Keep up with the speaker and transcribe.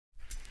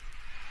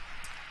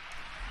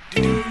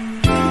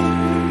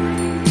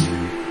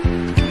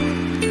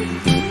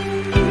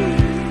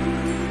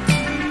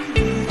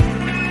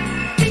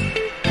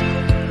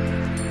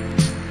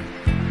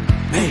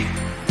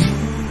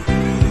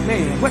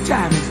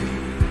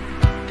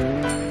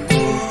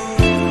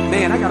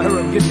Man, I gotta hurry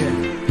up and get there.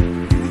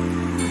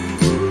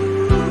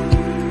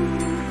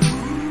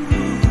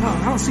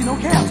 Oh, I don't see no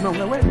cabs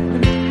nowhere. Wait a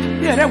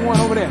minute. Yeah, that one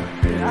over there.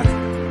 Yeah,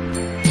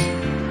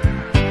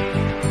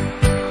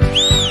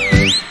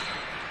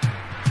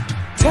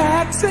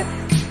 Taxi,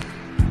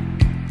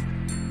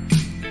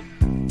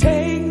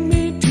 take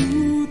me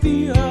to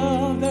the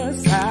other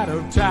side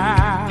of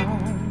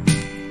town,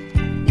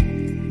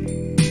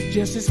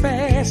 just as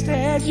fast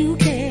as you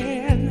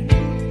can.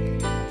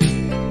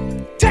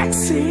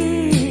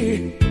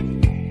 Taxi,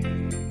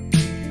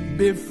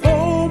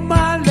 before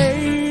my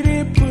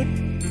lady put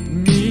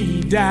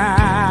me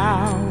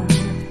down.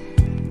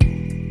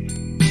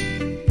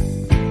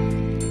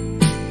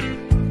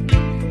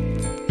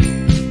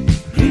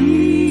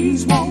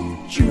 Please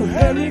won't you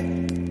hurry?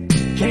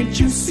 Can't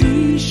you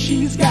see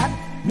she's got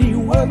me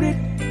worried?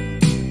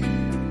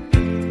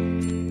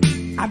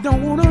 I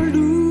don't wanna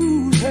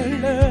lose her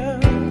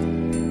love,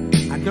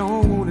 I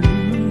don't wanna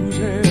lose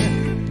her.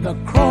 The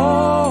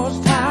cross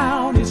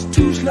town is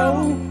too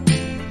slow,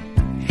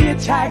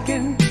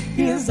 hitchhiking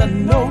is a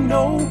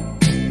no-no.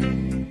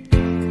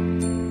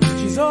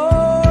 She's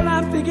all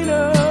I'm thinking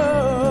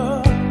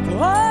of,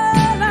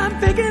 all I'm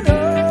thinking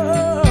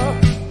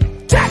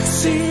of.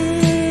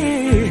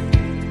 Taxi,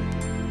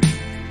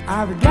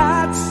 I've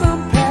got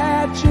some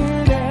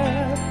patching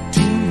up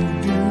to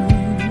do.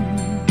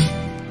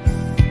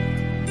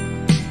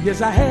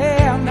 Yes, I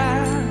have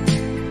now.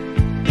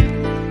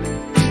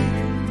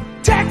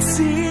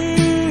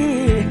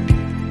 Taxi,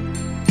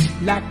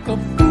 like a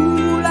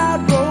fool I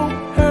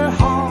broke her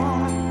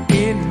heart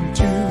in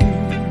two.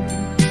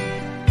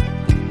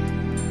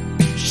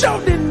 Sure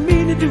didn't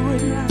mean to do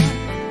it now.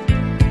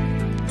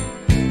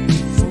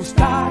 So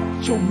start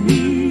your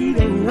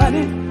meter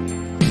running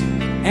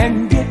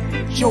and get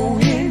your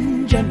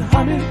engine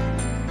humming.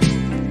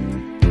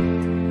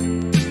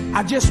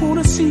 I just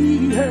wanna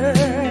see her,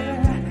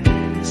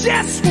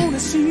 just wanna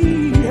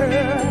see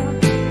her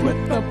with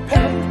the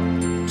pedal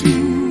to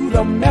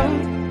the metal.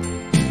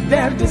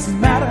 There's this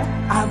matter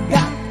I've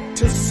got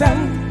to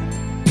settle.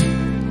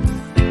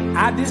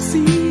 I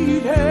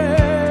deceived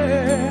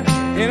her,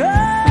 and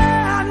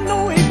I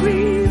know it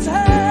grieves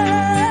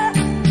her.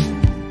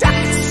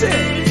 Taxi,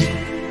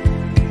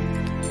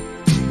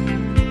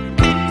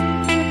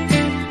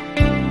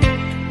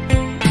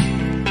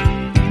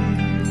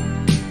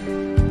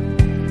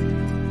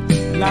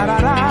 la da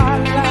da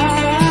la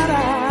da da.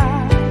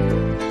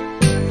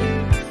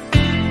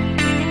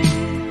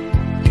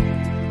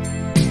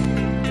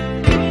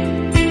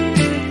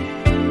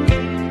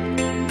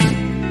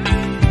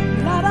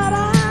 La da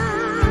da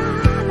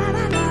la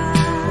da da.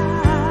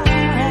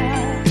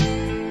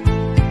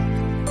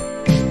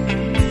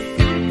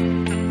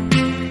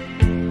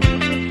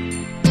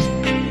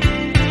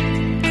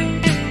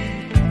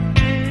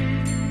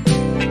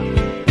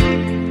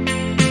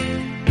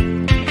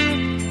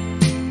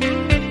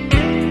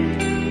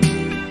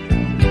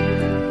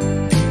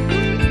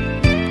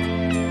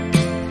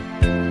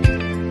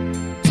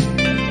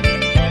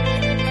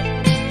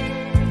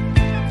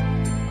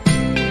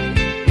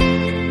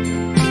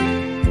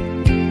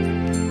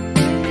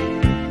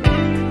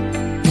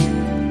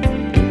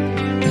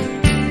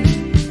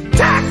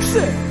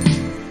 Taxi,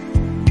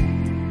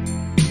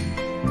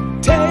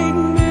 take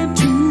me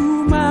to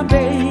my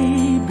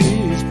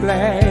baby's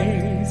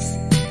place,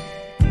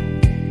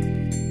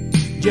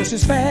 just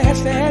as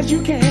fast as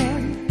you can.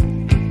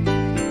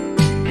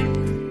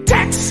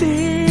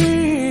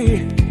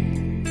 Taxi,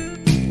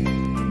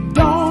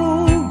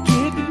 don't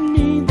get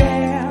me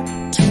there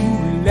too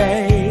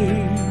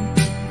late.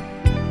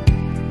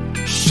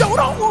 Sure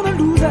don't wanna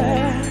lose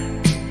her.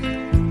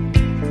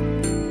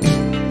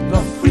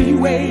 The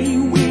freeway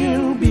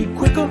will be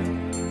quicker.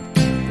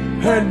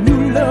 Her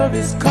new love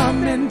is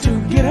coming to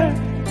get her.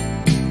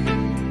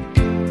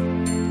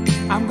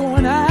 I'm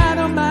going out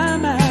of my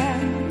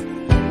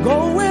mind,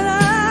 going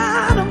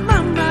out of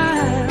my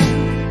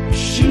mind.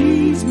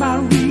 She's my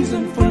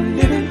reason for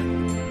living,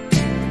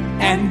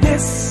 and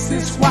this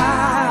is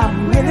why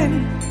I'm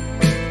willing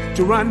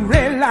to run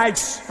red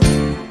lights,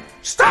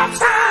 stop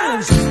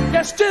signs,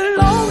 just as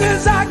long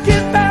as I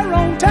get there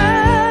on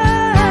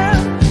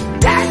time.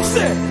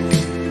 Taxi,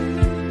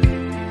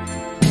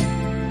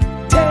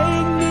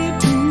 take me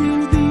to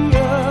the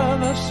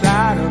other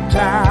side of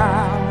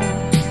town,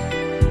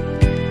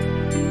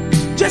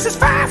 just as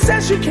fast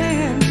as you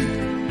can.